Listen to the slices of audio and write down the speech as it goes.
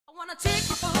wanna take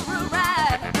you for a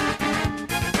ride.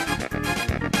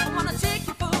 I wanna take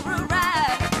you for a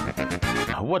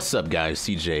ride. What's up, guys?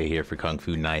 CJ here for Kung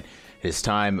Fu Night. It's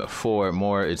time for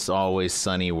more It's Always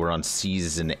Sunny. We're on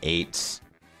season 8,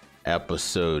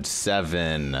 episode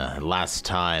 7. Last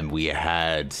time we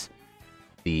had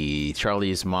the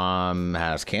Charlie's mom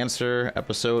has cancer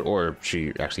episode, or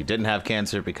she actually didn't have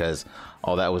cancer because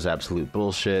all that was absolute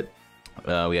bullshit.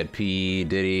 We had P.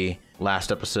 Diddy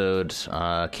last episode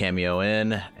cameo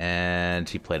in, and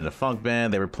he played in a funk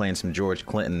band. They were playing some George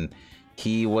Clinton.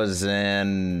 He was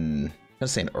in, I'm gonna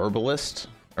say an herbalist,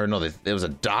 or no, it was a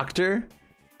doctor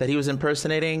that he was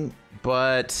impersonating,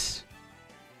 but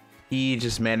he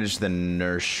just managed the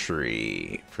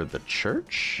nursery for the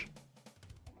church.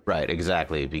 Right,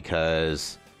 exactly,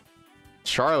 because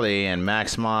Charlie and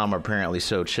Mac's mom are apparently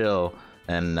so chill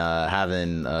and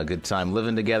having a good time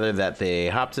living together that they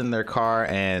hopped in their car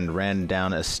and ran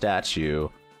down a statue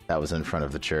that was in front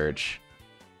of the church.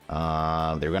 They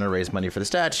were going to raise money for the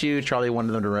statue. Charlie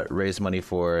wanted them to raise money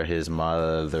for his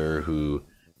mother, who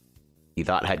he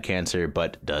thought had cancer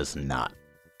but does not.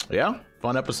 Yeah,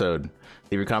 fun episode.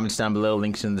 Leave your comments down below.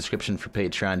 Links in the description for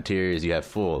Patreon tiers. You have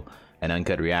full and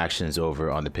uncut reactions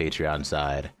over on the Patreon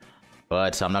side.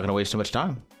 But I'm not going to waste too much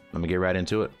time. Let me get right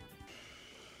into it.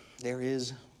 There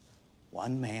is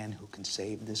one man who can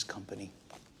save this company.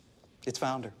 Its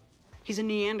founder. He's a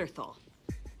Neanderthal.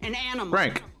 An animal.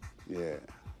 Frank. Yeah.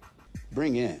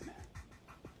 Bring in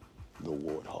the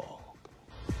Warthog.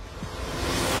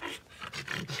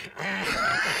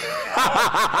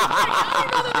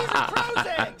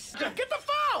 Get the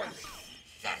phone!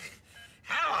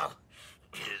 Hello?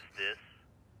 Is this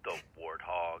the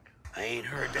Warthog? I ain't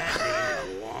heard that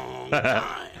name in a long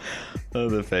time. Oh,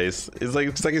 the face. It's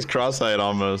like he's cross-eyed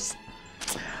almost.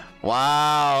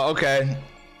 Wow. Okay.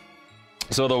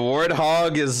 So the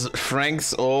Warthog is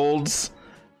Frank's old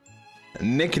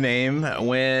nickname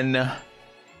when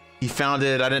he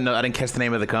founded. I didn't catch the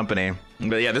name of the company,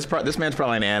 but yeah, this man's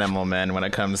probably an animal, man, when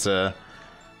it comes to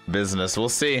business. We'll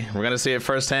see. We're gonna see it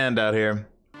firsthand out here.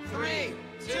 3,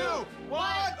 2, 1.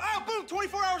 Oh, boom!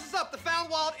 24 hours is up. The found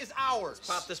wallet is ours. Let's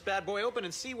pop this bad boy open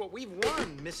and see what we've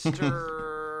won, Mr.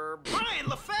 Brian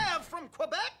Lefebvre from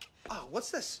Quebec. Oh, what's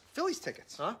this? Phillies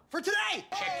tickets. Huh? For today.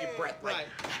 Check your breath. Right.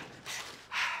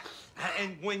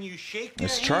 And when you shake their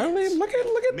It's hands, Charlie. Look at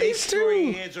make these sure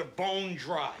your two. hands are bone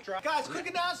dry. Guys, quick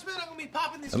announcement. I'm gonna be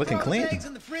popping these They're looking frozen clean. eggs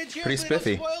in the fridge here. Pretty so they're not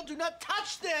spiffy. spoiled. Do not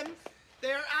touch them.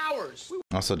 They're ours.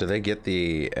 Also, did they get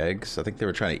the eggs? I think they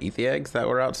were trying to eat the eggs that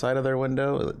were outside of their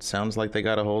window. It sounds like they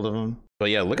got a hold of them. But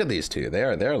yeah, look at these two.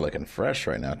 They're looking fresh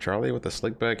right now. Charlie with the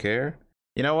slick back hair.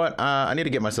 You know what? I need to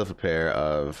get myself a pair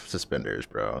of suspenders,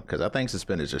 bro, because I think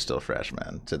suspenders are still fresh,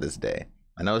 man, to this day.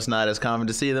 I know it's not as common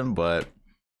to see them, but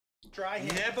Dry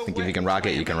hands. Never I think if you can rock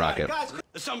it, you can rock it. Guys,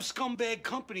 Some scumbag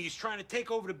company is trying to take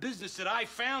over the business that I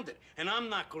founded, and I'm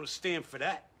not going to stand for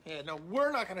that. yeah, no,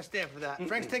 we're not gonna stand for that.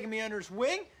 Frank's taking me under his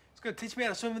wing. He's gonna teach me how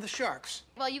to swim with the sharks.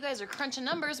 While you guys are crunching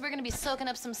numbers, we're gonna be soaking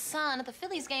up some sun at the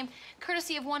Phillies game,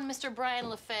 courtesy of one Mr. Brian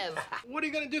Lefebvre. What are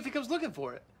you gonna do if he comes looking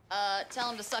for it? Tell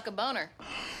him to suck a boner. Boom,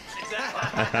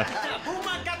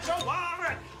 I got your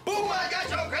wallet. Boom, I got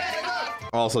your credit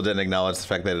card. also didn't acknowledge the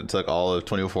fact that it took all of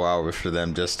 24 hours for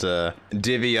them just to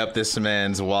divvy up this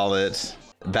man's wallet.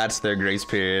 That's their grace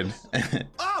period.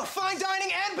 Oh, fine dining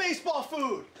and baseball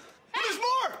food. And there's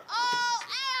more. Oh,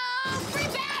 free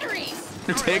batteries!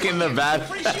 They're taking the bat.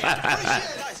 Appreciate it.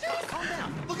 Guys, calm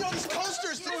down. Look at all these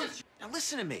coasters. Now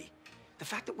listen to me. The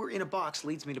fact that we're in a box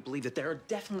leads me to believe that there are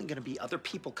definitely going to be other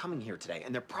people coming here today,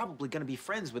 and they're probably going to be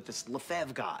friends with this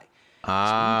Lefebvre guy.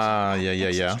 Ah, yeah.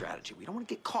 Exit strategy. We don't want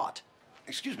to get caught.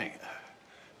 Excuse me.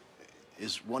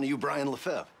 Is one of you Brian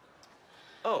Lefebvre?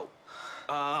 Oh,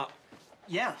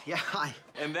 yeah. Hi.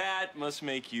 And that must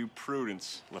make you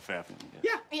Prudence Lefebvre.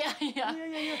 Yeah.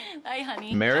 Hi,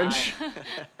 honey. Marriage?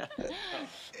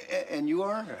 And you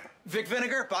are? Vic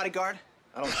Vinegar, bodyguard.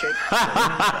 I don't shake.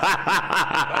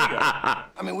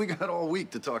 I mean, we got all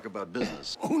week to talk about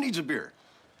business. Who needs a beer?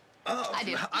 Oh, I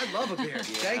do. I love a beer.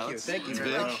 Thank you. Thank you.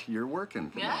 Vic, you're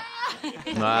working. Come on.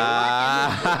 You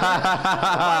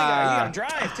gotta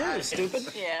drive too,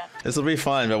 stupid. Yeah. This will be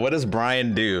fun, but what does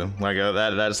Brian do? Like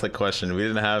that's the question. We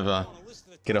didn't have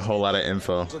get a whole lot of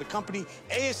info. To the company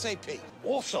ASAP.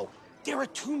 Also, there are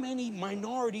too many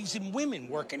minorities and women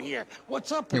working here.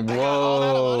 What's up with that?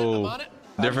 Whoa. I'm on it.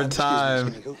 Different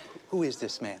time. Who is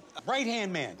this man?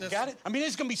 Right-hand man. You got it? I mean,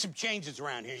 there's going to be some changes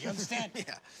around here. You understand?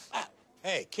 Yeah.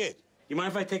 Hey, kid, you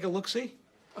mind if I take a look-see?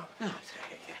 Oh, no.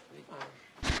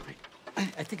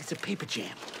 I think it's a paper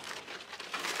jam.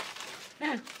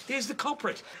 And here's the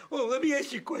culprit. Well, let me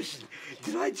ask you a question.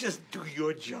 Did I just do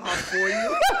your job for you?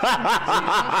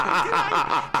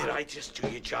 did I just do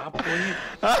your job for you?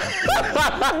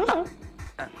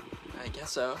 I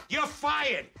guess so. You're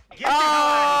fired. Get the hell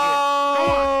out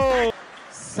of here. Go on.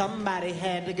 Somebody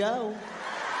had to go.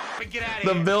 Get out of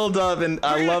The here. build up, and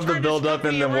I love the build up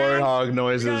and the Warthog We gotta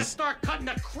noises. start cutting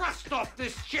the crust off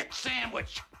this shit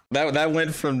sandwich. That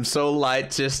went from so light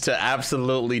just to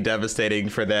absolutely devastating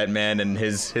for that man and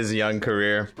his young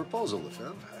career. Proposal,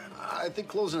 Lefebvre. I think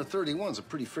closing at 31 is a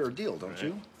pretty fair deal, don't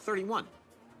you? 31.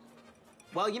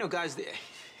 Well, you know, guys,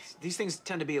 these things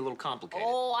tend to be a little complicated.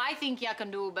 Oh, I think you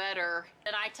can do better.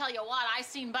 And I tell you what, I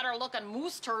seen better looking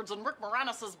moose turds in Rick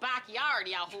Moranis' backyard,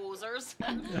 ya hosers.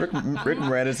 Rick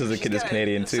Moranis is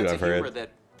Canadian too, I've heard. What the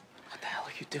hell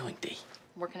are you doing, D?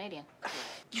 We're Canadian.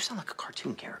 You sound like a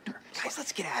cartoon character. Guys,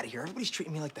 let's get out of here. Everybody's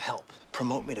treating me like the help.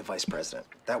 Promote me to vice president.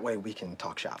 That way we can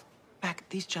talk shop. Mac,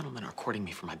 these gentlemen are courting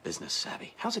me for my business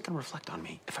savvy. How's it gonna reflect on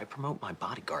me if I promote my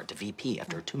bodyguard to VP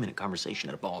after a 2-minute conversation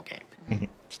at a ball game?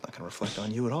 It's not gonna reflect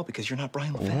on you at all because you're not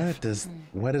Brian Lefebvre.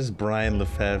 What does Brian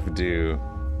Lefebvre do?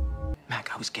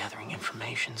 Mac, I was gathering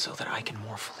information so that I can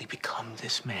more fully become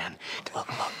this man. Look,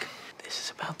 this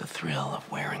is about the thrill of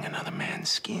wearing another man's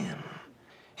skin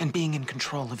and being in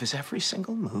control of his every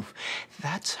single move.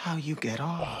 That's how you get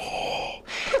off.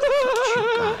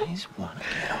 Don't you guys want to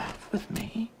get off with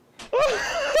me? What?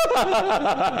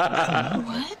 I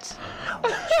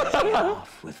want you to get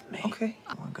off with me. Okay.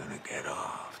 We're gonna get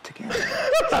off together.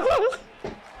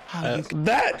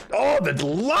 The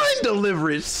line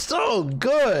delivery is so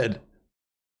good.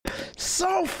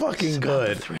 So fucking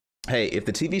good. Hey, if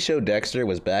the TV show Dexter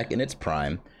was back in its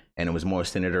prime and it was more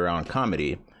centered around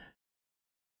comedy,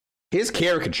 his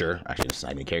caricature, actually it's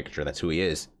not even a caricature, that's who he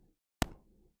is.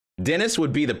 Dennis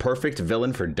would be the perfect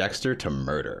villain for Dexter to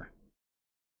murder.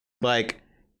 Like,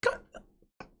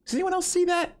 does anyone else see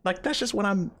that? Like, that's just what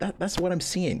that's what I'm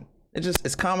seeing.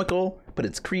 It's comical, but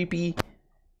it's creepy,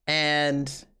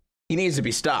 and he needs to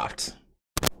be stopped.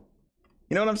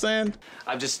 You know what I'm saying?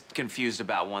 I'm just confused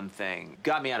about one thing.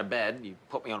 Got me out of bed, you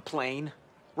put me on a plane,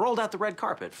 rolled out the red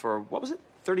carpet for, what was it,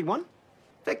 31?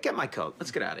 Vic, get my coat. Let's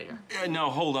get out of here.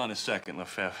 No, hold on a second,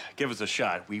 Lefebvre. Give us a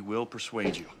shot. We will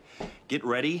persuade you. Get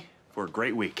ready for a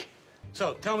great week.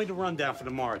 So, tell me the rundown for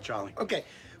tomorrow, Charlie. Okay.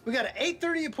 We got an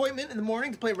 8:30 appointment in the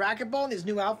morning to play racquetball in these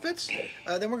new outfits.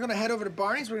 Then we're going to head over to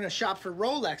Barney's. We're going to shop for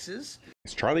Rolexes.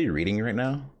 Is Charlie reading right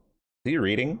now? Is he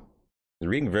reading? He's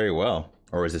reading very well.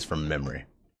 Or is this from memory?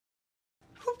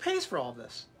 Who pays for all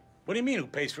this? What do you mean who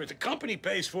pays for it? The company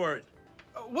pays for it.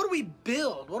 What do we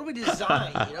build? What do we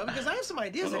design? You know, because I have some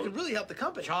ideas that could really help the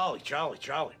company.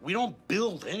 Charlie. We don't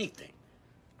build anything.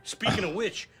 Speaking of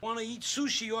which, want to eat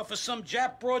sushi off of some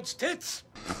Jap broad's tits?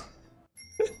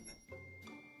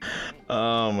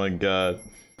 Oh my god.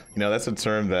 You know, that's a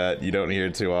term that you don't hear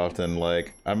too often.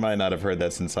 Like, I might not have heard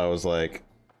that since I was like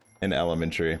in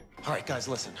elementary. All right, guys,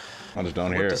 listen. I just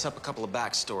don't I hear looked it. us up a couple of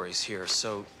backstories here.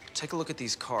 So take a look at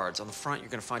these cards. On the front, you're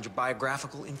going to find your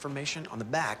biographical information. On the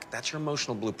back, that's your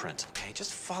emotional blueprint. Okay,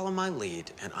 just follow my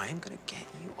lead, and I am going to get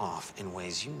you off in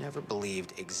ways you never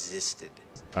believed existed.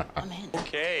 I'm in.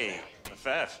 Okay,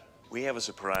 Lefebvre, we have a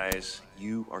surprise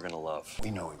you are gonna love.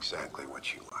 We know exactly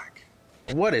what you like.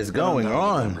 What is going Go down to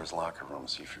the on? members' locker room,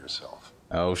 see for yourself.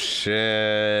 Oh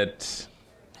shit.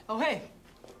 Oh, hey.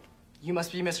 You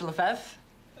must be Mr. Lefebvre?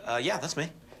 Yeah, that's me.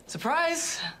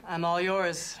 Surprise! I'm all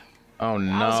yours. Oh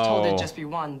no. I was told it'd just be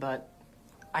one, but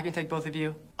I can take both of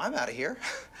you. I'm out of here.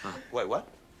 Wait, what?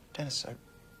 Dennis,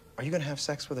 are you gonna have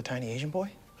sex with a tiny Asian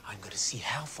boy? I'm going to see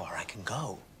how far I can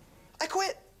go. I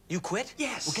quit. You quit?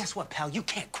 Yes. Well, guess what, pal? You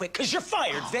can't quit because you're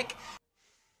fired, Vic.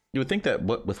 You would think that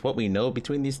with what we know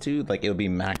between these two, like it would be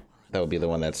Mac that would be the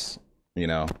one that's, you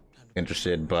know,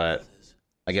 interested, but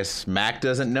I guess Mac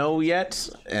doesn't know yet,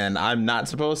 and I'm not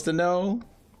supposed to know.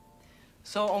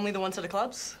 So only the ones to the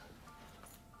clubs?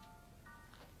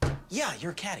 Yeah,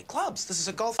 you're a caddy. Clubs. This is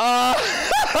a golf.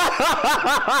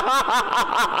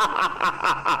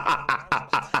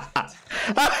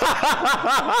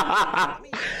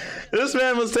 This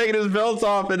man was taking his belt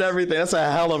off and everything. That's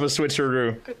a hell of a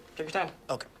switcheroo. Good. Take your time.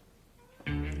 Okay.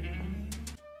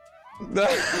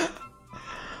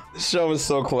 This show is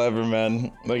so clever,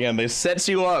 man. Again, they set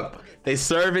you up. They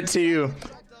serve it to you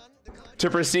to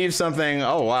perceive something.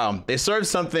 Oh wow, they serve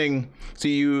something to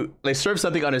you. They serve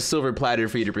something on a silver platter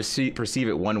for you to perceive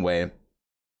it one way,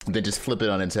 then just flip it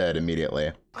on its head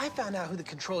immediately. I found out who the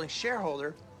controlling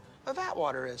shareholder of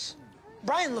Atwater is.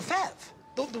 Brian Lefebvre.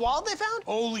 The wallet they found?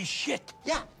 Holy shit.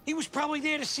 Yeah. He was probably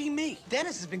there to see me.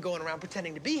 Dennis has been going around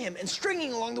pretending to be him and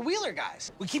stringing along the Wheeler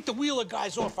guys. We keep the Wheeler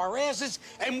guys off our asses,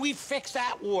 and we fix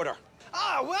Atwater.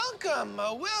 Ah, welcome,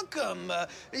 welcome.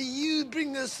 You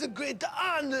bring us a great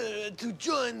honor to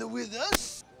join with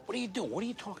us. What are you doing? What are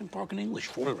you talking broken English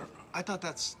for? I thought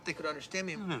they could understand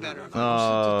me better.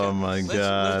 Oh my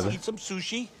God. Let's eat some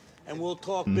sushi, and we'll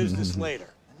talk business later.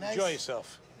 Nice. Enjoy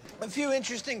yourself. A few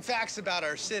interesting facts about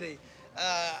our city.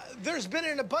 There's been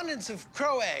an abundance of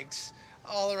crow eggs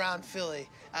all around Philly.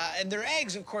 And their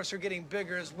eggs, of course, are getting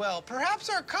bigger as well. Perhaps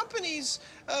our companies,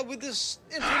 with this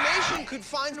information, could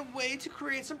find a way to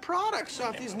create some products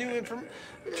off these new information.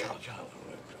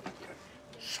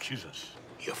 Excuse us.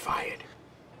 You're fired.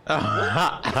 You're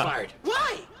fired.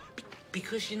 Why?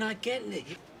 Because you're not getting it.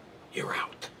 You're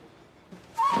out.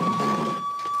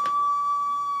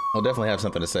 I'll definitely have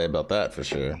something to say about that for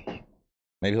sure.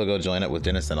 Maybe he'll go join up with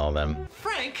Dennis and all them.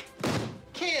 Frank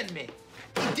canned me.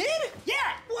 He did? Yeah.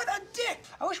 What a dick.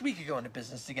 I wish we could go into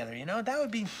business together. You know, that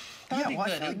would be good. It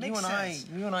would make sense.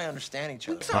 You and I understand each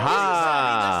other.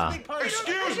 Aha!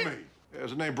 Excuse me.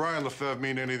 Does the name Brian Lefebvre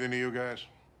mean anything to you guys?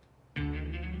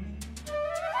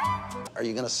 Are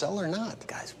you gonna sell or not?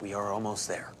 Guys, we are almost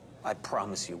there. I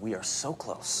promise you, we are so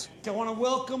close. I want to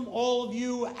welcome all of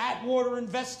you Atwater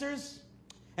investors,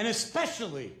 and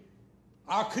especially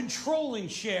our controlling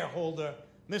shareholder,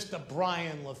 Mr.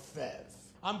 Brian Lefebvre.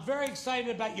 I'm very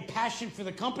excited about your passion for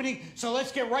the company, so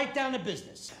let's get right down to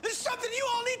business. There's something you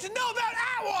all need to know about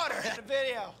Atwater. The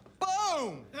video.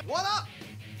 Boom! What up?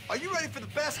 Are you ready for the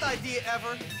best idea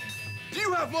ever? Do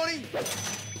you have money?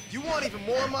 Do you want even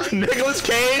more money? Nicolas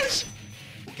Cage?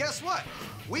 Well, guess what?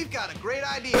 We've got a great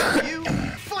idea for you.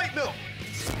 Fight Milk.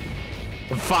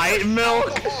 Fight Milk?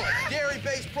 Alcoholic,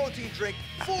 dairy-based protein drink,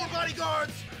 4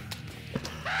 bodyguards.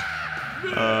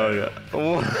 Oh, yeah.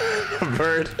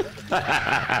 Bird.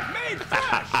 Made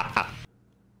fresh!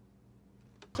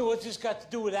 So what's this got to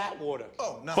do with Atwater?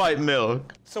 Oh, no. Fight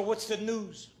Milk. So what's the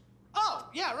news? Oh,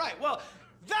 yeah, right. Well,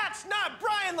 that's not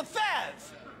Brian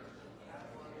Lefebvre.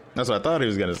 That's what I thought he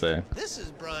was gonna say. This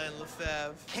is Brian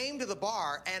Lefebvre. Came to the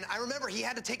bar, and I remember he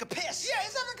had to take a piss. Yeah,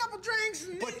 he's having a couple drinks.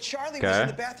 But Charlie was Okay. in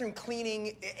the bathroom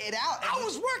cleaning it out. I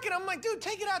was working. I'm like, dude,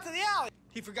 take it out to the alley.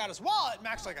 He forgot his wallet.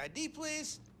 Mac's like, ID,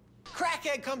 please.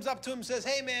 Crackhead comes up to him and says,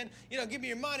 hey, man, give me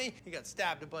your money. He got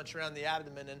stabbed a bunch around the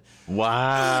abdomen and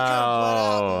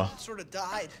Wow. sort of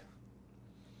died.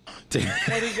 What do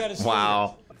you got to say?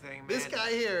 Wow. This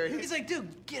guy here, he's like,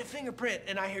 dude, get a fingerprint.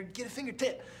 And I hear, get a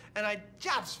fingertip. And I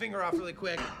chopped his finger off really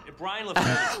quick. If Brian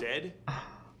Lefebvre's dead,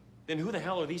 then who the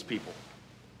hell are these people?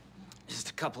 Just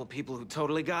a couple of people who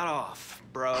totally got off,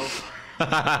 bro.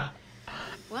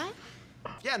 What?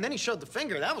 Yeah, and then he showed the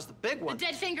finger. That was the big The one.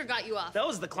 dead finger got you off. That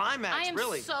was the climax, I am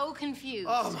really. so confused.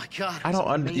 Oh my God. I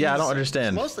don't. Yeah, I don't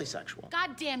understand. It's mostly sexual.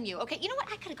 God damn you. Okay, you know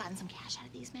what? I could have gotten some cash out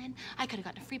of these, man. I could have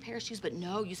gotten a free pair of shoes, but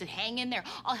no, you said hang in there.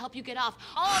 I'll help you get off.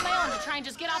 All on my own to try and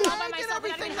just get off all by I did myself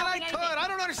without everything even that I helping could. anything. I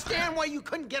don't understand why you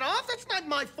couldn't get off. That's not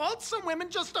my fault. Some women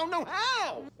just don't know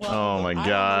how. Oh my I don't know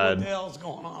God. what the hell's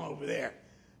going on over there,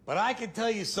 but I can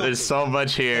tell you something. There's so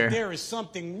much here. That there is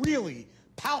something really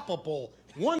palpable,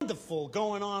 wonderful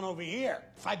going on over here.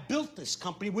 If I built this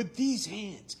company with these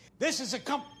hands, this is a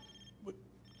Wait,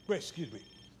 excuse me.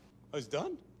 I was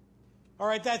done? All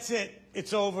right, that's it.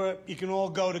 It's over. You can all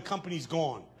go. The company's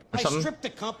gone. I stripped the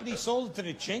company, sold it to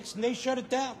the chinks, and they shut it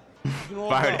down. You can all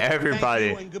Fired go. everybody.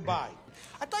 Thank you and goodbye.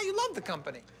 I thought you loved the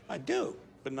company. I do,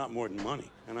 but not more than money.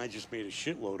 And I just made a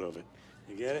shitload of it.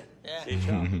 You get it? Yeah. Say,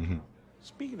 John.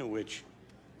 Speaking of which,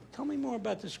 tell me more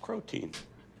about this crow team.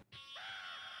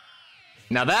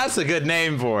 Now that's a good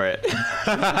name for it.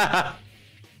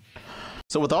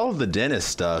 So with all of the Dennis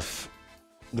stuff,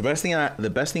 the best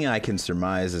thing I can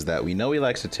surmise is that we know he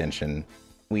likes attention.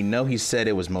 We know he said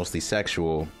it was mostly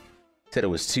sexual. Said it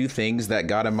was 2 things that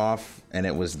got him off, and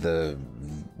it was the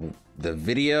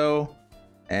video,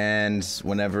 and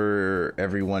whenever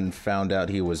everyone found out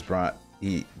he was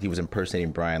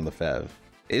impersonating Brian Lefebvre.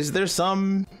 Is there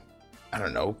some, I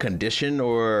don't know, condition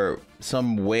or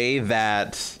some way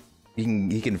that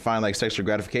he can find like sexual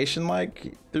gratification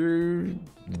like through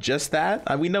just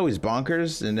that? We know he's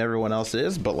bonkers and everyone else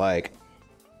is, but like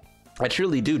I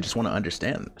truly do just want to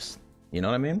understand this. You know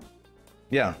what I mean?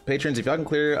 Yeah, patrons, if y'all can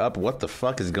clear up what the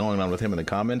fuck is going on with him in the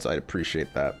comments, I'd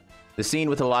appreciate that. The scene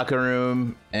with the locker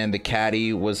room and the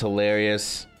caddy was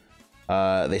hilarious.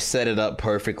 They set it up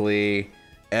perfectly.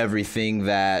 Everything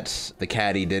that the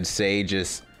caddy did say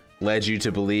just led you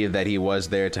to believe that he was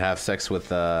there to have sex with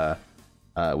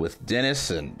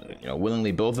Dennis, and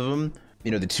willingly both of them.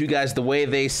 You know, the two guys, the way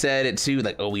they said it too,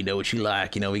 like, oh, we know what you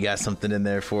like, you know, we got something in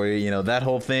there for you, you know, that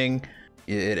whole thing,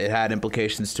 it had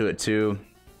implications to it too.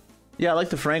 Yeah, I like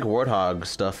the Frank Warthog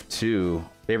stuff too.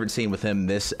 Favorite scene with him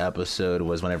this episode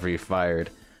was whenever he fired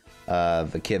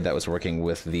the kid that was working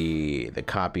with the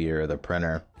copier, the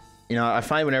printer. You know, I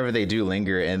find whenever they do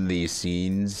linger in these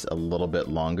scenes a little bit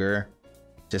longer,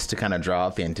 just to kind of draw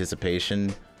out the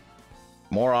anticipation,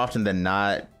 more often than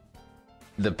not,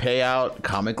 the payout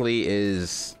comically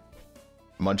is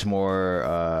much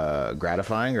more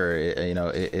gratifying, or you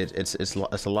know, it's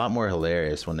a lot more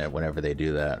hilarious whenever they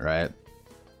do that, right?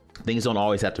 Things don't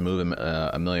always have to move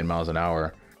a million miles an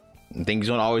hour. Things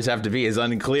don't always have to be as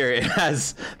unclear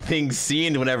as things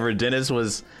seemed whenever Dennis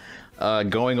was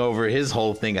going over his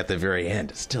whole thing at the very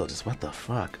end. Still, just what the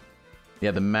fuck?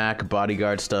 Yeah, the Mac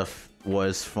bodyguard stuff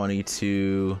was funny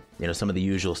too. You know, some of the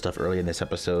usual stuff early in this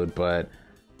episode, but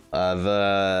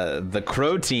the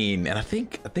Crotein, and I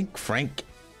think Frank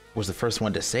was the first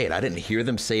one to say it. I didn't hear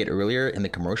them say it earlier in the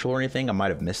commercial or anything. I might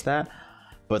have missed that,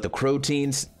 but the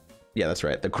Croteins, yeah, that's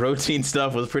right. The Crotein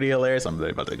stuff was pretty hilarious. I'm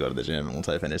really about to go to the gym once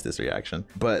I finish this reaction,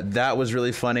 but that was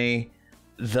really funny.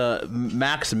 The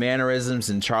Mac's mannerisms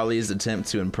and Charlie's attempt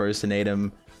to impersonate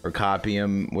him or copy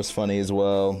him was funny as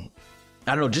well.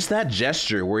 I don't know, just that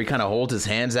gesture where he kind of holds his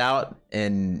hands out,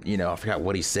 and you know, I forgot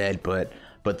what he said, but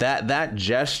that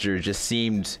gesture just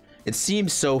seemed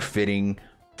so fitting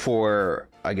for,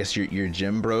 I guess, your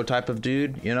gym bro type of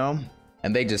dude, you know?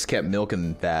 And they just kept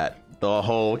milking that the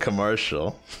whole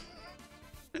commercial.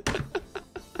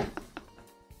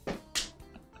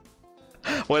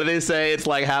 What did they say? It's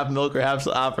like half milk or half,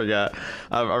 I forgot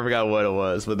what it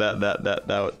was, but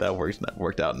that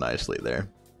worked out nicely there.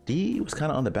 Dee was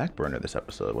kind of on the back burner this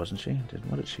episode, wasn't she?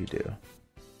 What did she do?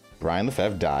 Brian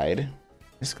Lefebvre died.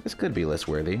 This could be list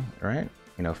worthy, right?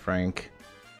 You know, Frank.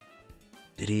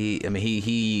 Did he? I mean,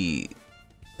 he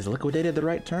is liquidated the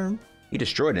right term? He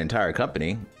destroyed an entire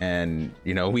company, and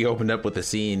you know, we opened up with a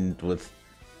scene with,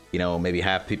 you know, maybe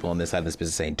half people on this side of this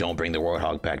business saying, "Don't bring the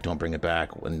Warthog back, don't bring it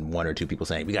back," and one or two people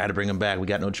saying, "We got to bring him back, we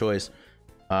got no choice."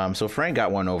 So Frank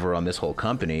got one over on this whole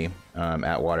company,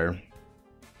 Atwater.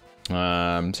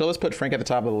 So let's put Frank at the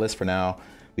top of the list for now.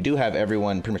 We do have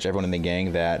everyone, pretty much everyone in the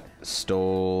gang that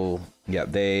stole. Yeah,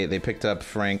 they picked up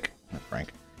They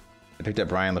picked up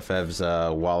Brian Lefebvre's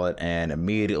wallet and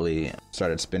immediately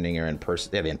started spending her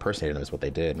they impersonated him is what they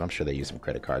did. I'm sure they used some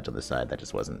credit cards on the side that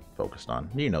just wasn't focused on.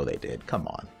 You know they did. Come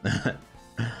on.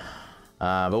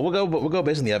 But we'll go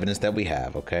based on the evidence that we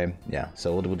have. Okay. Yeah.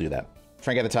 So we'll do that.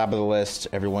 Frank at the top of the list.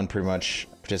 Everyone pretty much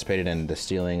participated in the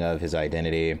stealing of his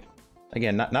identity.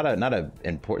 Again, not a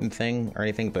important thing or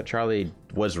anything, but Charlie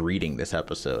was reading this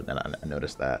episode, and I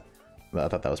noticed that. I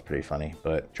thought that was pretty funny.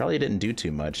 But Charlie didn't do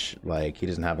too much. Like, he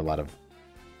doesn't have a lot of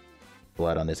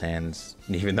blood on his hands,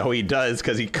 even though he does,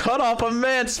 because he cut off a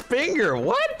man's finger.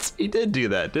 What? He did do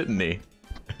that, didn't he?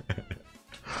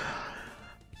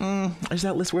 Is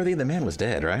that list worthy? The man was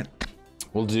dead, right?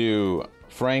 We'll do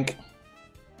Frank,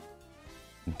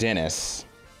 Dennis,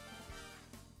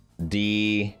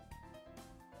 Dee,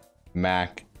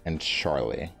 Mac, and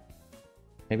Charlie.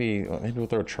 Maybe we'll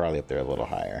throw Charlie up there a little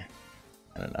higher.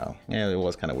 I don't know. Yeah, it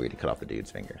was kind of weird to cut off the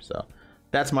dude's finger. So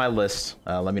that's my list.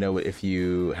 Let me know if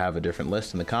you have a different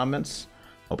list in the comments.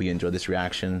 Hope you enjoyed this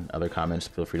reaction. Other comments,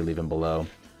 feel free to leave them below.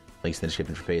 Links in the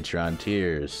description for Patreon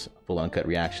tiers. Full uncut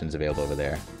reactions available over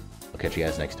there. I'll catch you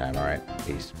guys next time. All right.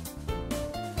 Peace.